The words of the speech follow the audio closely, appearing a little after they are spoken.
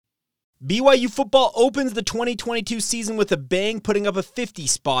BYU football opens the 2022 season with a bang, putting up a 50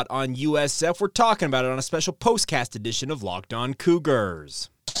 spot on USF. We're talking about it on a special postcast edition of Locked On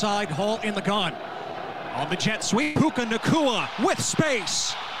Cougars. Side halt in the gun. On the jet sweep, Puka Nacua with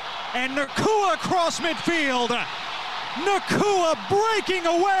space. And Nacua across midfield. Nacua breaking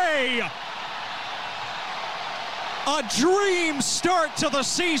away. A dream start to the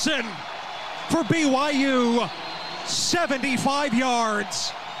season for BYU. 75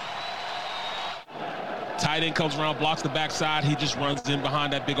 yards. Tight end comes around, blocks the backside. He just runs in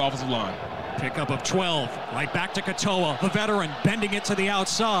behind that big offensive line. Pickup of 12. Right back to Katoa, the veteran, bending it to the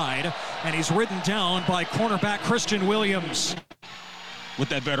outside. And he's ridden down by cornerback Christian Williams. With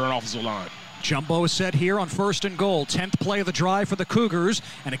that veteran offensive line. Jumbo is set here on 1st and goal. 10th play of the drive for the Cougars.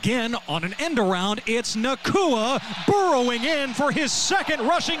 And again, on an end around, it's Nacua burrowing in for his second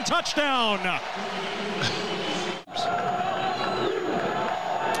rushing touchdown.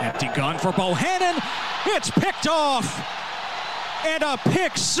 Empty gun for Bohannon. It's picked off. And a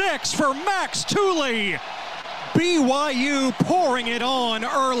pick six for Max Tooley. BYU pouring it on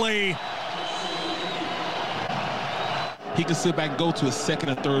early. He can sit back and go to his second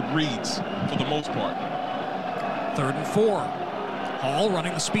and third reads for the most part. 3rd and 4. Hall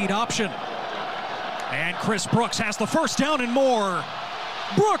running the speed option. And Chris Brooks has the first down and more.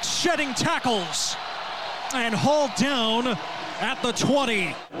 Brooks shedding tackles. And hauled down at the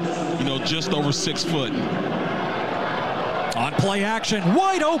 20. Just over 6 foot. On play action,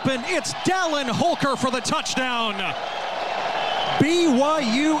 wide open, it's Dallin Holker for the touchdown.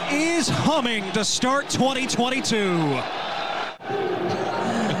 BYU is humming to start 2022.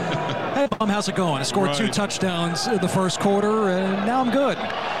 Hey, Bum, how's it going? I scored 2 touchdowns in the first quarter, and now I'm good.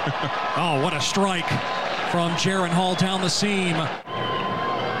 Oh, what a strike from Jaren Hall down the seam.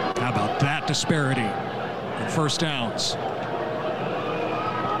 How about that disparity in first downs?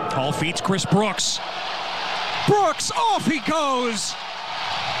 Hall feeds Chris Brooks. Brooks, off he goes.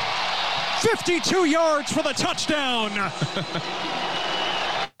 52 yards for the touchdown.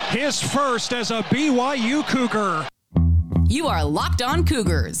 His first as a BYU Cougar. You are Locked On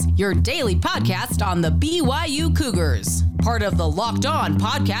Cougars, your daily podcast on the BYU Cougars. Part of the Locked On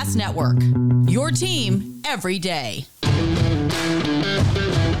Podcast Network. Your team every day.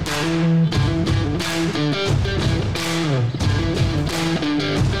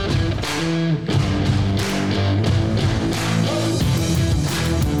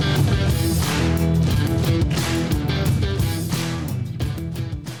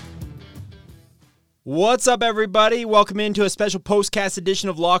 What's up, everybody? Welcome into a special postcast edition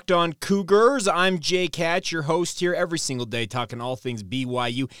of Locked On Cougars. I'm Jay Katch, your host here every single day, talking all things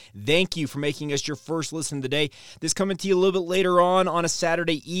BYU. Thank you for making us your first listen of the day. This coming to you a little bit later on a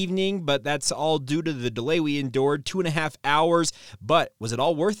Saturday evening, but that's all due to the delay we endured, 2.5 hours. But was it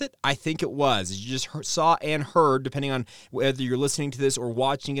all worth it? I think it was. As you just saw and heard, depending on whether you're listening to this or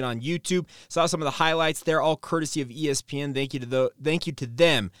watching it on YouTube, saw some of the highlights there, all courtesy of ESPN. Thank you to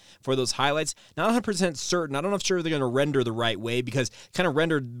them for those highlights. Not 100% certain. I don't know if they're going to render the right way, because kind of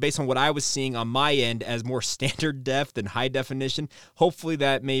rendered based on what I was seeing on my end as more standard def than high definition. Hopefully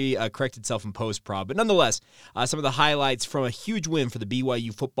that may correct itself in post-prod. But nonetheless, some of the highlights from a huge win for the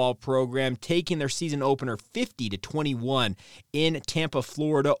BYU football program, taking their season opener 50-21 in Tampa,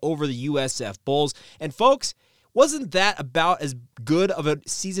 Florida over the USF Bulls. And folks, wasn't that about as good of a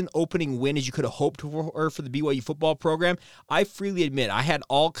season-opening win as you could have hoped for the BYU football program? I freely admit I had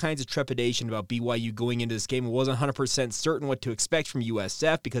all kinds of trepidation about BYU going into this game. I wasn't 100% certain what to expect from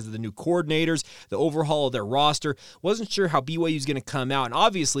USF because of the new coordinators, the overhaul of their roster. Wasn't sure how BYU was going to come out. And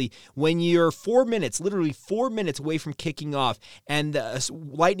obviously, when you're literally 4 minutes away from kicking off, and the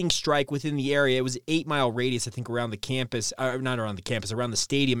lightning strike within the area, it was an 8-mile radius, I think, around the campus, not around the campus, around the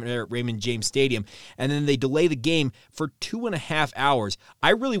stadium, Raymond James Stadium, and then they delay the game for 2.5 hours.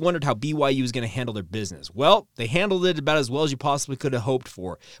 I really wondered how BYU was going to handle their business. Well, they handled it about as well as you possibly could have hoped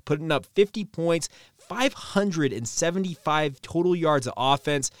for, putting up 50 points, 575 total yards of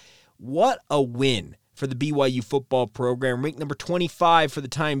offense. What a win for the BYU football program. Ranked number 25 for the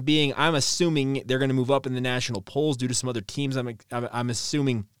time being. I'm assuming they're going to move up in the national polls due to some other teams. I'm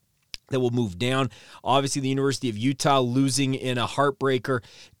assuming that will move down. Obviously, the University of Utah losing in a heartbreaker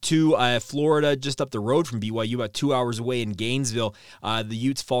to Florida, just up the road from BYU, about 2 hours away in Gainesville. The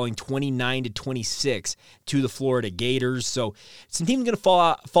Utes falling 29-26 to the Florida Gators. So some teams going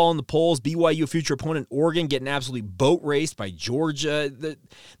to fall in the polls. BYU, a future opponent, Oregon, getting absolutely boat raced by Georgia.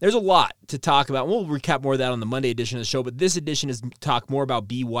 There's a lot to talk about, we'll recap more of that on the Monday edition of the show, but this edition is talk more about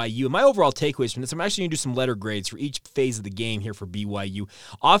BYU. And my overall takeaways from this, I'm actually going to do some letter grades for each phase of the game here for BYU.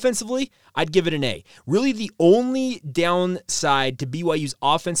 Offensively, I'd give it an A. Really the only downside to BYU's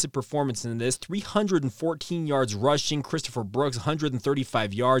offensive performance in this, 314 yards rushing, Christopher Brooks,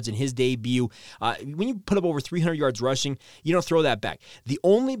 135 yards in his debut. When you put up over 300 yards rushing, you don't throw that back. The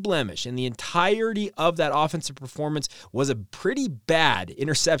only blemish in the entirety of that offensive performance was a pretty bad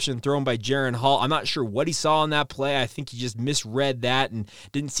interception thrown by Jaren Hall. I'm not sure what he saw on that play. I think he just misread that and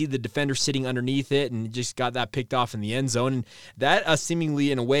didn't see the defender sitting underneath it and just got that picked off in the end zone. And that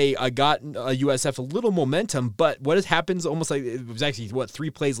seemingly, in a way, got USF a little momentum. But what happens almost like it was actually,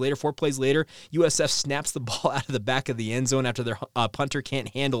 4 plays later, USF snaps the ball out of the back of the end zone after their punter can't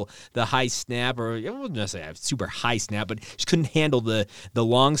handle the high snap, or I wouldn't necessarily have super high snap, but just couldn't handle the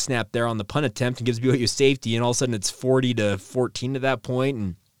long snap there on the punt attempt and gives BYU safety. And all of a sudden it's 40-14 at that point,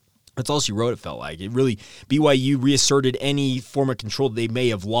 and that's all she wrote, it felt like. It really, BYU reasserted any form of control they may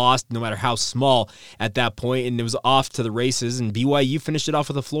have lost, no matter how small at that point, and it was off to the races, and BYU finished it off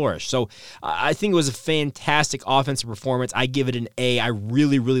with a flourish. So I think it was a fantastic offensive performance. I give it an A. I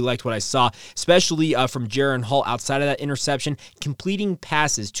really, really liked what I saw, especially from Jaren Hall outside of that interception, completing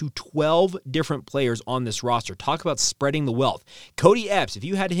passes to 12 different players on this roster. Talk about spreading the wealth. Cody Epps, if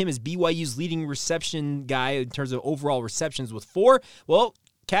you had him as BYU's leading reception guy in terms of overall receptions with 4, well,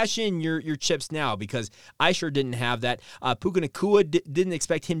 cash in your chips now, because I sure didn't have that. Puka Nacua didn't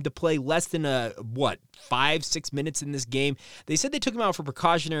expect him to play less than 5-6 minutes in this game. They said they took him out for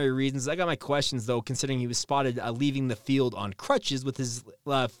precautionary reasons. I got my questions, though, considering he was spotted leaving the field on crutches with his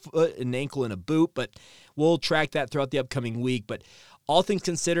foot and ankle in a boot, but we'll track that throughout the upcoming week. But all things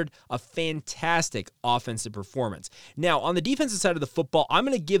considered, a fantastic offensive performance. Now, on the defensive side of the football, I'm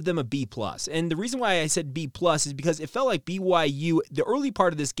going to give them a B+. And the reason why I said B+ is because it felt like BYU, the early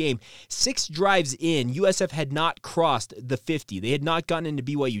part of this game, 6 drives in, USF had not crossed the 50. They had not gotten into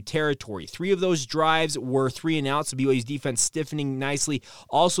BYU territory. 3 of those drives were 3 and out, so BYU's defense stiffening nicely.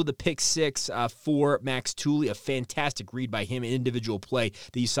 Also, the pick 6 for Max Tooley, a fantastic read by him, an individual play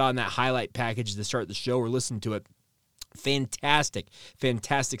that you saw in that highlight package at the start of the show, or listen to it. Fantastic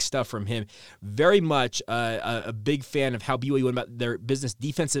stuff from him. Very much a big fan of how BYU went about their business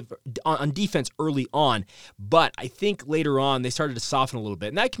on defense early on, but I think later on they started to soften a little bit,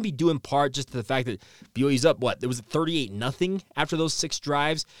 and that can be due in part just to the fact that BYU's up, it was 38-0 after those 6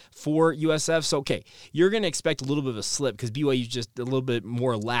 drives for USF, so okay, you're going to expect a little bit of a slip because BYU's just a little bit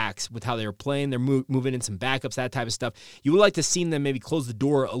more lax with how they were playing. They're moving in some backups, that type of stuff. You would like to see them maybe close the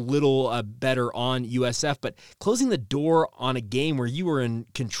door a little better on USF, but closing the door on a game where you were in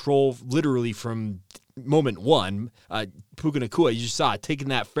control literally from moment one, Puka Nacua, you just saw it, taking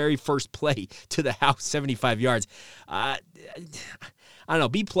that very first play to the house, 75 yards. I don't know,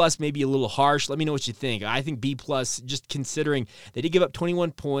 B+ may be a little harsh. Let me know what you think. I think B+, just considering they did give up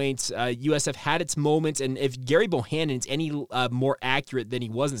 21 points. USF had its moments, and if Gary Bohannon's any more accurate than he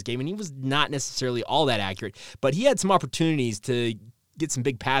was in this game, and he was not necessarily all that accurate, but he had some opportunities to get some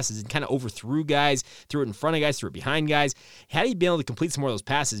big passes and kind of overthrew guys, threw it in front of guys, threw it behind guys. Had he been able to complete some more of those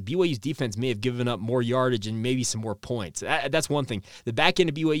passes, BYU's defense may have given up more yardage and maybe some more points. That's one thing. The back end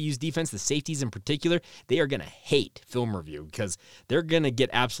of BYU's defense, the safeties in particular, they are going to hate film review because they're going to get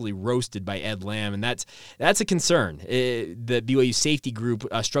absolutely roasted by Ed Lamb, and that's a concern. The BYU safety group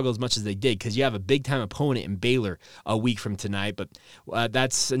struggled as much as they did because you have a big-time opponent in Baylor a week from tonight, but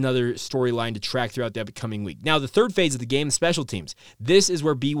that's another storyline to track throughout the upcoming week. Now, the third phase of the game, the special teams. This is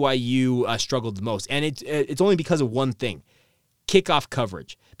where BYU struggled the most, and it's only because of one thing: kickoff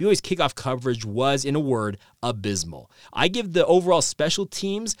coverage. BYU's kickoff coverage was, in a word, abysmal. I give the overall special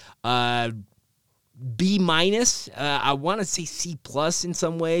teams B-. I want to say C+ in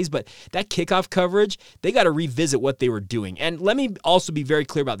some ways, but that kickoff coverage, they got to revisit what they were doing. And let me also be very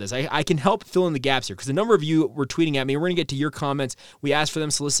clear about this. I can help fill in the gaps here because a number of you were tweeting at me. We're going to get to your comments. We asked for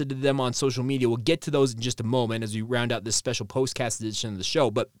them, solicited them on social media. We'll get to those in just a moment as we round out this special postcast edition of the show.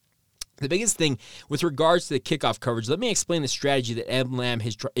 But the biggest thing with regards to the kickoff coverage, let me explain the strategy that Ed Lamb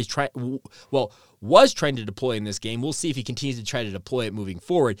was trying to deploy in this game. We'll see if he continues to try to deploy it moving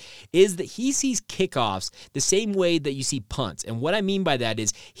forward, is that he sees kickoffs the same way that you see punts. And what I mean by that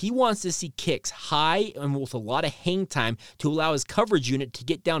is he wants to see kicks high and with a lot of hang time to allow his coverage unit to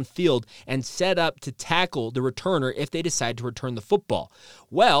get downfield and set up to tackle the returner if they decide to return the football.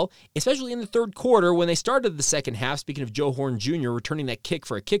 Well, especially in the third quarter when they started the second half, speaking of Joe Horn Jr. returning that kick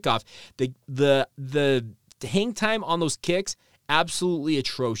for a kickoff, the hang time on those kicks, absolutely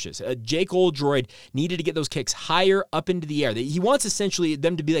atrocious. Jake Oldroyd needed to get those kicks higher up into the air. He wants essentially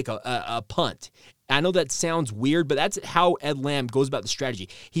them to be like a punt. I know that sounds weird, but that's how Ed Lamb goes about the strategy.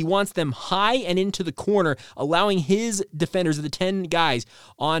 He wants them high and into the corner, allowing his defenders of the 10 guys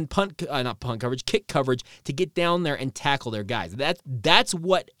on kick coverage to get down there and tackle their guys. That's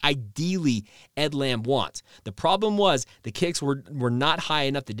what ideally Ed Lamb wants. The problem was the kicks were not high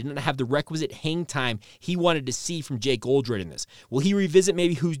enough. They didn't have the requisite hang time he wanted to see from Jake Oldroyd in this. Will he revisit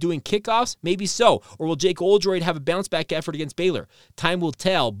maybe who's doing kickoffs? Maybe so. Or will Jake Oldroyd have a bounce-back effort against Baylor? Time will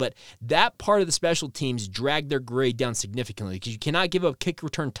tell, but that part of the special teams dragged their grade down significantly because you cannot give up a kick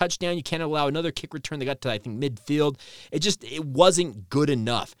return touchdown. You can't allow another kick return that got to, I think, midfield. It wasn't good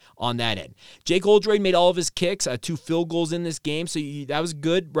enough on that end. Jake Oldroyd made all of his kicks, 2 field goals in this game, so that was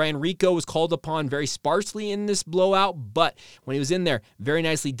good. Brian Rico was called upon very sparsely in this blowout, but when he was in there, very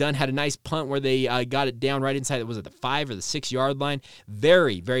nicely done. Had a nice punt where they got it down right inside, was it the 5 or the 6 yard line?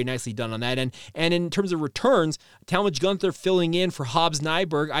 Very, very nicely done on that end. And in terms of returns, Talmadge Gunther filling in for Hobbs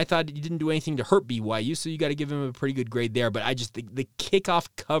Nyberg, I thought he didn't do anything to hurt BYU, so you got to give him a pretty good grade there. But I just think the kickoff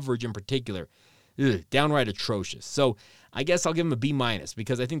coverage in particular, downright atrocious. So I guess I'll give him a B-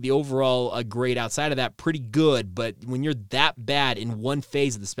 because I think the overall grade outside of that, pretty good. But when you're that bad in one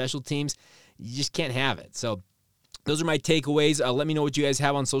phase of the special teams, you just can't have it. So those are my takeaways. Let me know what you guys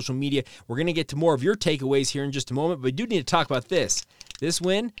have on social media. We're going to get to more of your takeaways here in just a moment, but we do need to talk about this. This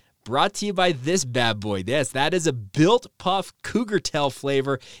win brought to you by this bad boy. Yes, that is a Built Puff Cougar Tail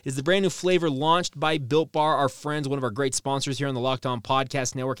flavor. It's the brand new flavor launched by Built Bar, our friends, one of our great sponsors here on the Locked On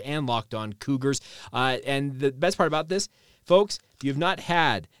Podcast Network and Locked On Cougars. And the best part about this, folks, if you have not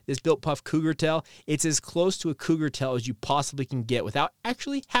had this Built Puff Cougar Tail, it's as close to a Cougar Tail as you possibly can get without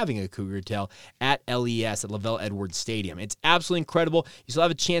actually having a Cougar Tail at LES, at Lavelle Edwards Stadium. It's absolutely incredible. You still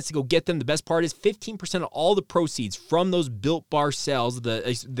have a chance to go get them. The best part is 15% of all the proceeds from those Built Bar sales,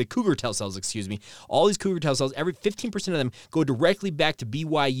 the Cougar Tail sales, all these Cougar Tail sales, every 15% of them go directly back to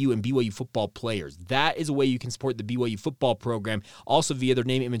BYU and BYU football players. That is a way you can support the BYU football program, also via their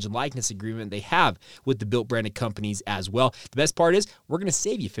name, image, and likeness agreement they have with the Built branded companies as well. The best part is we're going to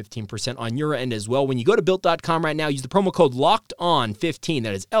save you 15% on your end as well. When you go to Built.com right now, use the promo code LOCKEDON15.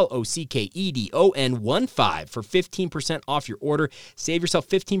 That is LOCKEDON15 for 15% off your order. Save yourself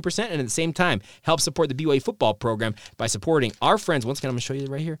 15% and at the same time help support the BYU football program by supporting our friends. Once again, I'm going to show you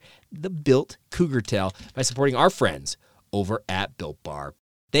right here, the Built Cougar Tail, by supporting our friends over at Built Bar.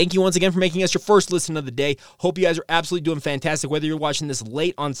 Thank you once again for making us your first listen of the day. Hope you guys are absolutely doing fantastic, whether you're watching this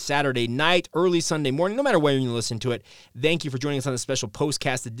late on Saturday night, early Sunday morning, no matter when you listen to it. Thank you for joining us on this special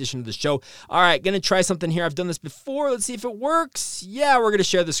postcast edition of the show. All right, going to try something here. I've done this before. Let's see if it works. Yeah, we're going to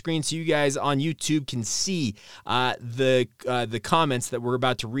share the screen so you guys on YouTube can see the comments that we're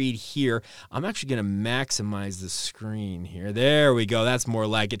about to read here. I'm actually going to maximize the screen here. There we go. That's more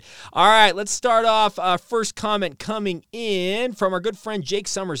like it. All right, let's start off. First comment coming in from our good friend Jake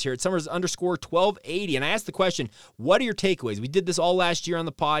Summers here at Summers_1280. And I asked the question, what are your takeaways? We did this all last year on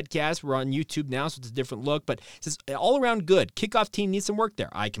the podcast. We're on YouTube now, so it's a different look. But it says, all around good. Kickoff team needs some work there.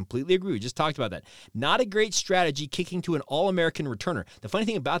 I completely agree. We just talked about that. Not a great strategy kicking to an All-American returner. The funny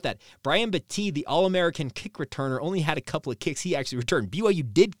thing about that, Brian Battie, the All-American kick returner, only had a couple of kicks he actually returned. BYU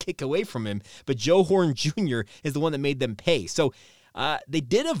did kick away from him, but Joe Horn Jr. is the one that made them pay. So they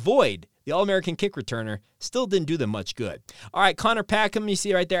did avoid the All-American kick returner, still didn't do them much good. All right, Connor Packham, you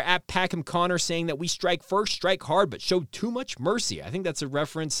see right there, at Packham Connor, saying that we strike first, strike hard, but show too much mercy. I think that's a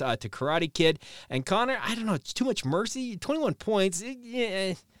reference to Karate Kid. And Connor, I don't know, it's too much mercy? 21 points,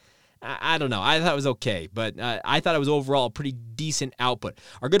 I don't know. I thought it was okay, but I thought it was overall a pretty decent output.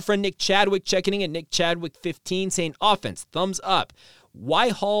 Our good friend Nick Chadwick checking in at Nick Chadwick 15, saying offense, thumbs up. Why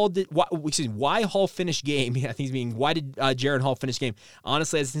Hall finish game? I think he's meaning, why did Jaron Hall finish game?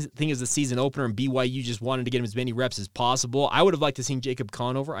 Honestly, I think it was the season opener, and BYU just wanted to get him as many reps as possible. I would have liked to see Jacob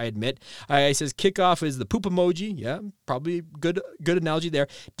Conover, I admit. He says kickoff is the poop emoji. Yeah, probably good analogy there.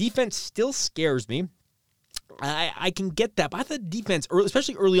 Defense still scares me. I can get that, but I thought defense,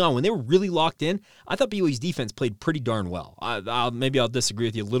 especially early on, when they were really locked in, I thought BYU's defense played pretty darn well. Maybe I'll disagree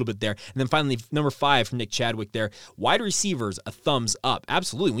with you a little bit there. And then finally, number 5 from Nick Chadwick there, wide receivers, a thumbs up.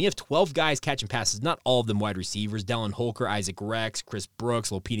 Absolutely. We have 12 guys catching passes, not all of them wide receivers. Dallin Holker, Isaac Rex, Chris Brooks,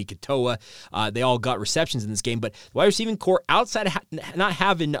 Lopini Katoa, they all got receptions in this game. But the wide receiving core, outside of not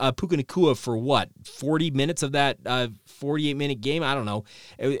having Puka Nacua for 40 minutes of that 48-minute game? I don't know.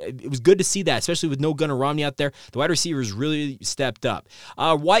 It was good to see that, especially with no Gunnar Romney out there. The wide receivers really stepped up.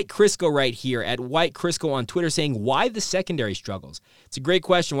 White Crisco right here at White Crisco on Twitter saying, why the secondary struggles? It's a great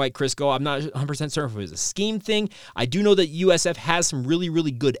question, White Crisco. I'm not 100% certain if it was a scheme thing. I do know that USF has some really,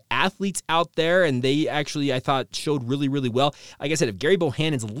 really good athletes out there, and they actually, I thought, showed really, really well. Like I said, if Gary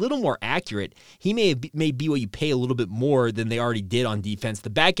Bohannon's a little more accurate, he may have made BYU pay a little bit more than they already did on defense. The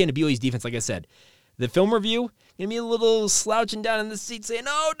back end of BYU's defense, like I said, The film review, gonna be a little slouching down in the seat saying,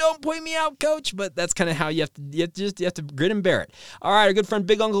 "Oh, don't point me out, coach." But that's kind of how you have to grin and bear it. All right, our good friend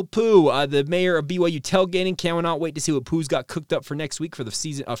Big Uncle Pooh, the mayor of BYU tailgating, cannot wait to see what Pooh's got cooked up for next week for the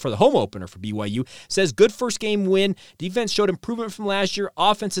season, for the home opener for BYU. Says good first game win. Defense showed improvement from last year.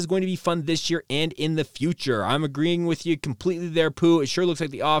 Offense is going to be fun this year and in the future. I'm agreeing with you completely there, Pooh. It sure looks like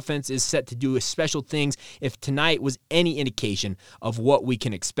the offense is set to do special things if tonight was any indication of what we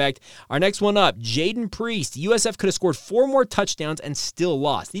can expect. Our next one up, Jaden Priest. USF could have scored 4 more touchdowns and still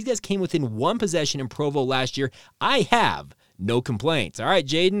lost. These guys came within 1 possession in Provo last year. I have no complaints. All right,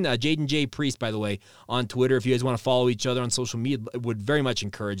 Jaden. Jaden J. Priest, by the way, on Twitter. If you guys want to follow each other on social media, would very much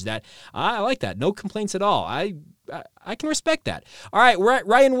encourage that. I like that. No complaints at all. I can respect that. All right, we're at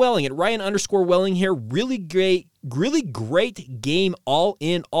Ryan Welling at Ryan_Welling here. Really great game all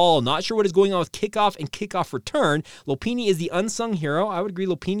in all. Not sure what is going on with kickoff and kickoff return. Lopini is the unsung hero. I would agree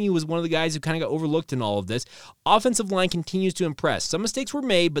Lopini was one of the guys who kind of got overlooked in all of this. Offensive line continues to impress. Some mistakes were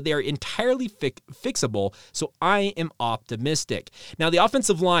made, but they are entirely fixable, so I am optimistic. Now, the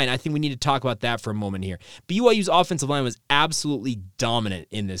offensive line, I think we need to talk about that for a moment here. BYU's offensive line was absolutely dominant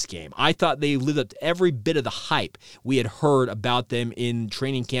in this game. I thought they lived up to every bit of the hype we had heard about them in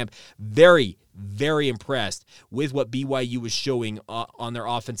training camp. Very impressed with what BYU was showing on their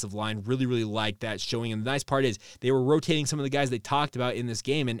offensive line. Really liked that showing. And the nice part is they were rotating some of the guys they talked about in this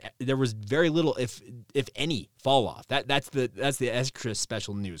game, and there was very little, if any, fall off. That's the extra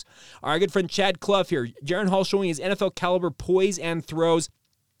special news. Our good friend Chad Clough here. Jaren Hall showing his NFL caliber poise and throws,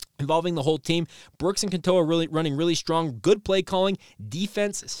 involving the whole team. Brooks and Kantoa running really strong. Good play calling.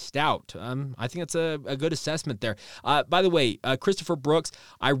 Defense stout. I think that's a good assessment there. By the way, Christopher Brooks,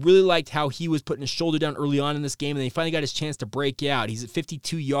 I really liked how he was putting his shoulder down early on in this game, and then he finally got his chance to break out. He's at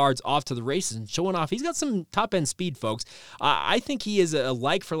 52 yards off to the races and showing off. He's got some top-end speed, folks. I think he is a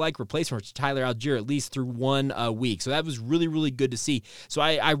like-for-like replacement for Tyler Algier, at least through 1 week. So that was really good to see. So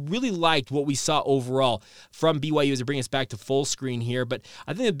I really liked what we saw overall from BYU as they bring us back to full screen here. But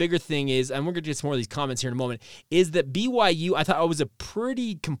I think the bigger thing is, and we're going to get some more of these comments here in a moment, is that BYU, I thought it was a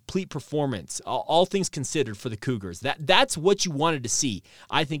pretty complete performance, all things considered, for the Cougars. That's what you wanted to see.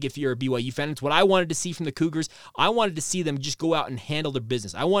 I think if you're a BYU fan, it's what I wanted to see from the Cougars. I wanted to see them just go out and handle their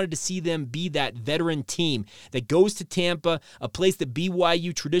business. I wanted to see them be that veteran team that goes to Tampa, a place that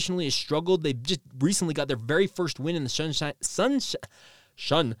BYU traditionally has struggled. They just recently got their very first win in the Sunshine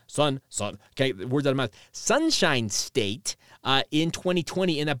State in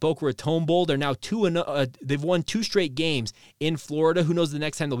 2020 in that Boca Raton Bowl. They're now they've won 2 straight games in Florida. Who knows the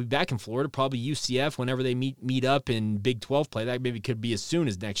next time they'll be back in Florida? Probably UCF whenever they meet up in Big 12 play. That maybe could be as soon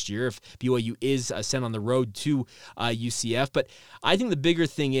as next year if BYU is sent on the road to UCF. But I think the bigger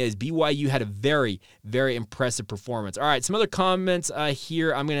thing is BYU had a very impressive performance. All right, some other comments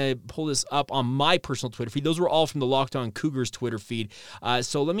here. I'm going to pull this up on my personal Twitter feed. Those were all from the Locked On Cougars Twitter feed.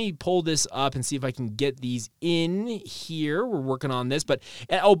 So let me pull this up and see if I can get these in here. We're working on this. But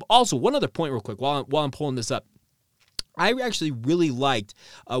also, one other point real quick while I'm pulling this up. I actually really liked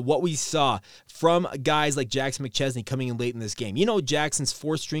what we saw from guys like Jackson McChesney coming in late in this game. You know, Jackson's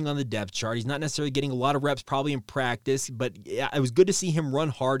 4th string on the depth chart. He's not necessarily getting a lot of reps probably in practice, but it was good to see him run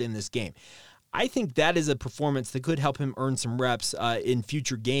hard in this game. I think that is a performance that could help him earn some reps in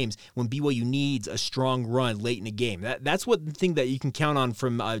future games when BYU needs a strong run late in a game. That's the thing that you can count on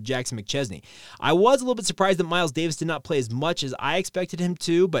from Jackson McChesney. I was a little bit surprised that Miles Davis did not play as much as I expected him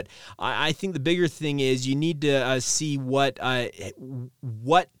to, but I think the bigger thing is you need to see what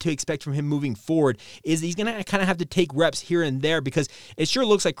to expect from him moving forward. Is he's going to kind of have to take reps here and there, because it sure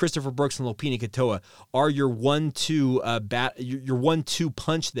looks like Christopher Brooks and Lopini Katoa are your 1-2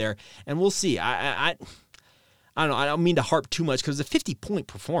 punch there, and we'll see. I don't know. I don't mean to harp too much because it's a 50-point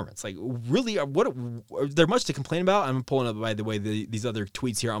performance. Like, really, is there much to complain about? I'm pulling up, by the way, these other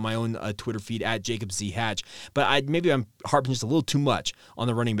tweets here on my own Twitter feed at Jacob C. Hatch. But maybe I'm harping just a little too much on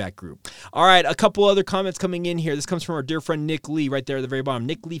the running back group. All right, a couple other comments coming in here. This comes from our dear friend Nick Lee right there at the very bottom.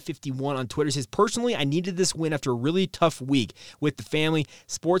 Nick Lee 51 on Twitter says, personally, I needed this win after a really tough week with the family.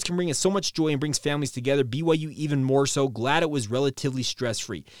 Sports can bring us so much joy and brings families together. BYU even more so. Glad it was relatively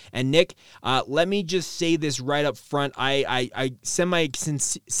stress-free. And Nick, let me just say this right up front. I send my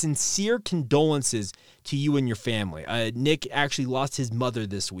sincere condolences to you and your family. Nick actually lost his mother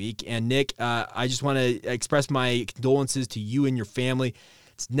this week, and Nick, I just want to express my condolences to you and your family.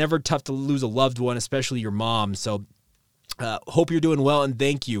 It's never tough to lose a loved one, especially your mom. So hope you're doing well, and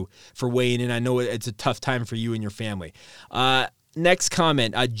thank you for weighing in. I know it's a tough time for you and your family. next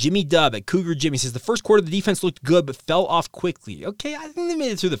comment, Jimmy Dubb at Cougar Jimmy says, the first quarter, the defense looked good, but fell off quickly. Okay, I think they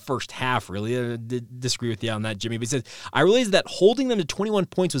made it through the first half, really. I disagree with you on that, Jimmy. But he says, I realized that holding them to 21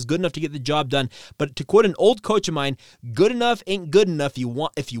 points was good enough to get the job done. But to quote an old coach of mine, good enough ain't good enough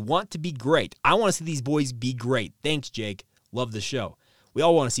if you want to be great. I want to see these boys be great. Thanks, Jake. Love the show. We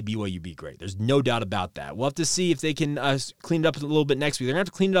all want to see BYU be great. There's no doubt about that. We'll have to see if they can clean it up a little bit next week. They're going to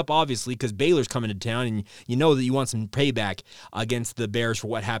have to clean it up, obviously, because Baylor's coming to town, and you know that you want some payback against the Bears for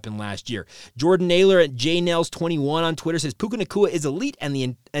what happened last year. Jordan Naylor at JNails21 on Twitter says, Puka Nacua is elite, and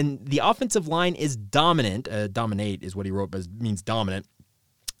the offensive line is dominant. Dominate is what he wrote, but it means dominant.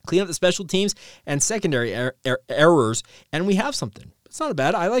 Clean up the special teams and secondary errors, and we have something. It's not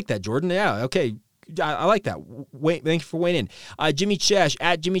bad. I like that, Jordan. Yeah, okay. I like that. Thank you for weighing in. Jimmy Chesh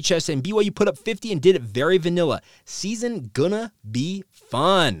at Jimmy Chesh saying BYU put up 50 and did it very vanilla. Season gonna be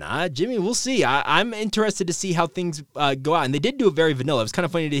fun. Jimmy, we'll see. I'm interested to see how things go out. And they did do it very vanilla. It was kind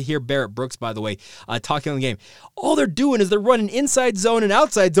of funny to hear Barrett Brooks, by the way, talking on the game. All they're doing is they're running inside zone and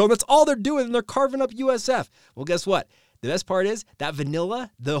outside zone. That's all they're doing, and they're carving up USF. Well, guess what? The best part is that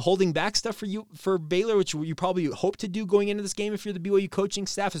vanilla, the holding back stuff for Baylor, which you probably hope to do going into this game if you're the BYU coaching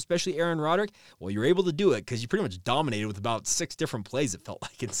staff, especially Aaron Roderick. Well, you're able to do it because you pretty much dominated with about 6 different plays, it felt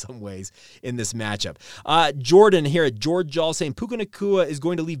like in some ways, in this matchup. Jordan here at George Jall saying Puka Nacua is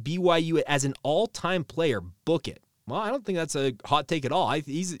going to leave BYU as an all-time player. Book it. Well, I don't think that's a hot take at all.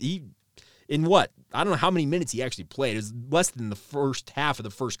 He in what? I don't know how many minutes he actually played. It was less than the first half of the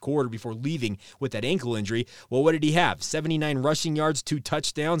first quarter before leaving with that ankle injury. Well, what did he have? 79 rushing yards, 2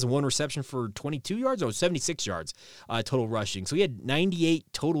 touchdowns, and 1 reception for 22 yards? Oh, 76 yards total rushing. So he had 98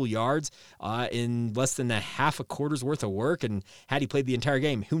 total yards in less than a half a quarter's worth of work. And had he played the entire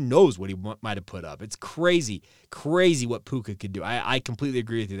game, who knows what he might have put up. It's crazy what Puka could do. I completely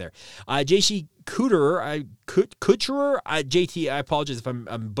agree with you there. JC Kucherer, JT, I apologize if I'm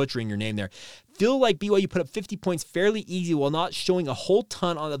butchering your name there. Feel like BYU put up 50 points fairly easy while not showing a whole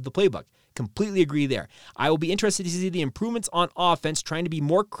ton of the playbook. Completely agree there. I will be interested to see the improvements on offense, trying to be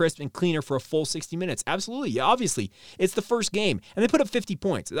more crisp and cleaner for a full 60 minutes. Absolutely. Yeah, obviously, it's the first game, and they put up 50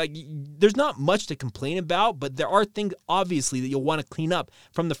 points. Like, there's not much to complain about, but there are things, obviously, that you'll want to clean up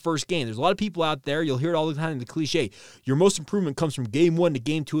from the first game. There's a lot of people out there, you'll hear it all the time, the cliche, your most improvement comes from game 1 to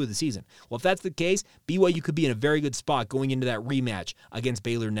game 2 of the season. Well, if that's the case, BYU could be in a very good spot going into that rematch against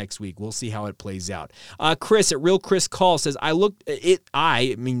Baylor next week. We'll see how it plays out. Chris at Real Chris Call says, I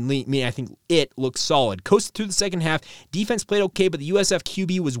think it looks solid. Coasted through the second half. Defense played okay, but the USF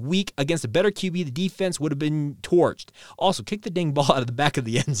QB was weak. Against a better QB, the defense would have been torched. Also, kick the dang ball out of the back of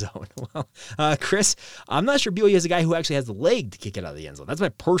the end zone. Well, Chris, I'm not sure BYU has a guy who actually has the leg to kick it out of the end zone. That's my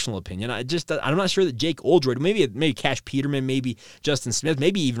personal opinion. I'm not sure that Jake Oldroyd, maybe Cash Peterman, maybe Justin Smith,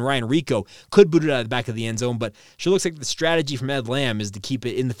 maybe even Ryan Rico could boot it out of the back of the end zone, but sure looks like the strategy from Ed Lamb is to keep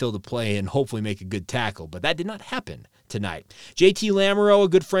it in the field of play and hopefully make a good tackle, but that did not happen tonight. JT Lamoureux, a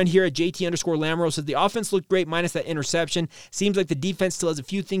good friend here at JT_Lamoureux, says the offense looked great minus that interception. Seems like the defense still has a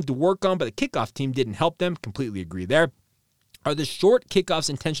few things to work on, but the kickoff team didn't help them. Completely agree there. Are the short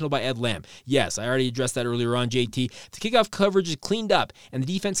kickoffs intentional by Ed Lamb? Yes, I already addressed that earlier on, JT. If the kickoff coverage is cleaned up and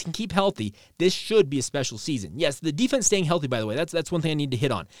the defense can keep healthy, this should be a special season. Yes, the defense staying healthy, by the way, that's one thing I need to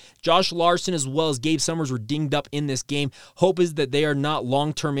hit on. Josh Larson as well as Gabe Summers were dinged up in this game. Hope is that they are not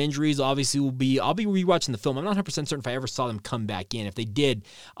long-term injuries. Obviously, I'll be rewatching the film. I'm not 100% certain if I ever saw them come back in. If they did,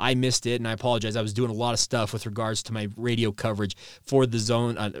 I missed it, and I apologize. I was doing a lot of stuff with regards to my radio coverage for the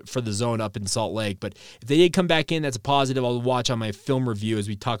zone up in Salt Lake. But if they did come back in, that's a positive. I'll watch on my film review as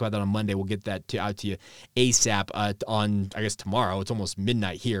we talk about that on Monday. We'll get that out to you ASAP on, I guess, tomorrow. It's almost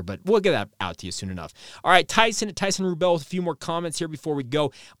midnight here, but we'll get that out to you soon enough. All right, Tyson Rubel with a few more comments here before we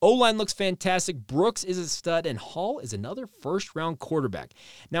go. O-line looks fantastic. Brooks is a stud, and Hall is another first-round quarterback.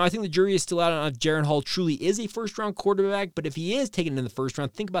 Now, I think the jury is still out on if Jaren Hall truly is a first-round quarterback, but if he is taken in the first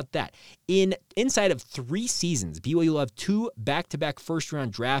round, think about that. Inside of 3 seasons, BYU will have 2 back-to-back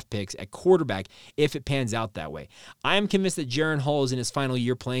first-round draft picks at quarterback if it pans out that way. I am convinced that Jaren Hall is in his final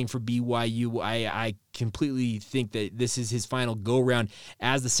year playing for BYU. I completely think that this is his final go-round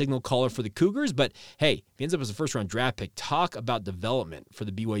as the signal caller for the Cougars, but hey, if he ends up as a first-round draft pick, talk about development for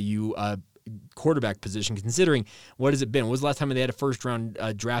the BYU quarterback position, considering what has it been? When was the last time they had a first-round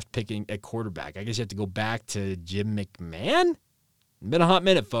draft picking at quarterback? I guess you have to go back to Jim McMahon? Been a hot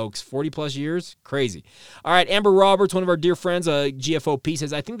minute, folks. 40-plus years. Crazy. All right, Amber Roberts, one of our dear friends, GFOP,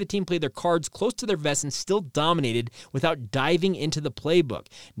 says, I think the team played their cards close to their vest and still dominated without diving into the playbook.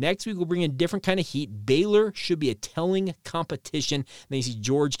 Next week, we'll bring in a different kind of heat. Baylor should be a telling competition. Then you see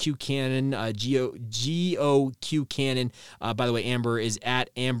George Q. Cannon, G-O-Q Cannon. By the way, Amber is at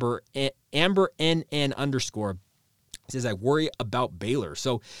Amber NN_. He says, I worry about Baylor.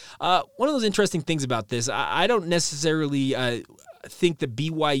 So one of those interesting things about this, I don't necessarily think that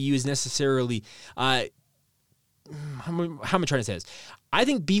BYU is necessarily how am I trying to say this? I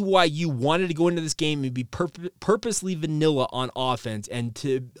think BYU wanted to go into this game and be purposely vanilla on offense and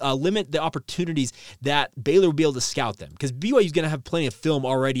to limit the opportunities that Baylor would be able to scout them. Because BYU is going to have plenty of film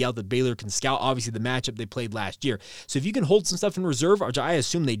already out that Baylor can scout, obviously the matchup they played last year. So if you can hold some stuff in reserve, which I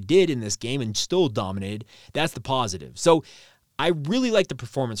assume they did in this game and still dominated, that's the positive. So I really like the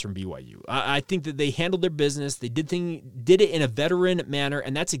performance from BYU. I think that they handled their business. They did it in a veteran manner,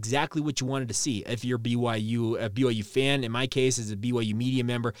 and that's exactly what you wanted to see. If you're a BYU fan, in my case, as a BYU media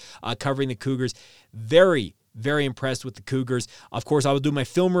member covering the Cougars, very, very impressed with the Cougars. Of course, I will do my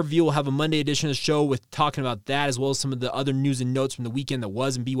film review. We'll have a Monday edition of the show with talking about that, as well as some of the other news and notes from the weekend that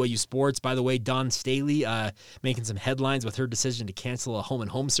was in BYU sports. By the way, Dawn Staley making some headlines with her decision to cancel a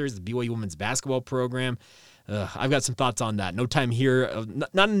home-and-home series, the BYU women's basketball program. I've got some thoughts on that. No time here,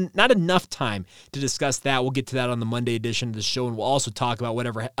 not enough time to discuss that. We'll get to that on the Monday edition of the show, and we'll also talk about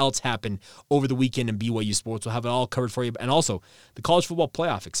whatever else happened over the weekend in BYU sports. We'll have it all covered for you. And also, the college football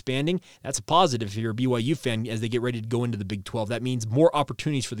playoff expanding. That's a positive if you're a BYU fan as they get ready to go into the Big 12. That means more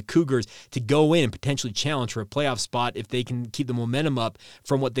opportunities for the Cougars to go in and potentially challenge for a playoff spot if they can keep the momentum up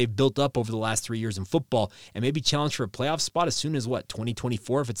from what they've built up over the last 3 years in football, and maybe challenge for a playoff spot as soon as,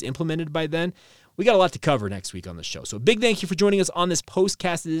 2024 if it's implemented by then. We got a lot to cover next week on the show. So a big thank you for joining us on this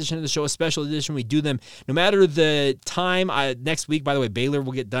postcast edition of the show, a special edition. We do them no matter the time. Next week, by the way, Baylor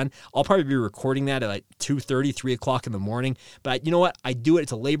will get done. I'll probably be recording that at 2:30, 3 o'clock in the morning. But you know what? I do it.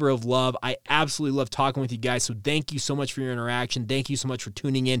 It's a labor of love. I absolutely love talking with you guys. So thank you so much for your interaction. Thank you so much for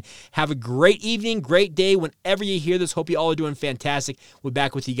tuning in. Have a great evening, great day whenever you hear this. Hope you all are doing fantastic. We'll be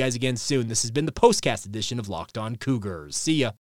back with you guys again soon. This has been the postcast edition of Locked On Cougars. See ya.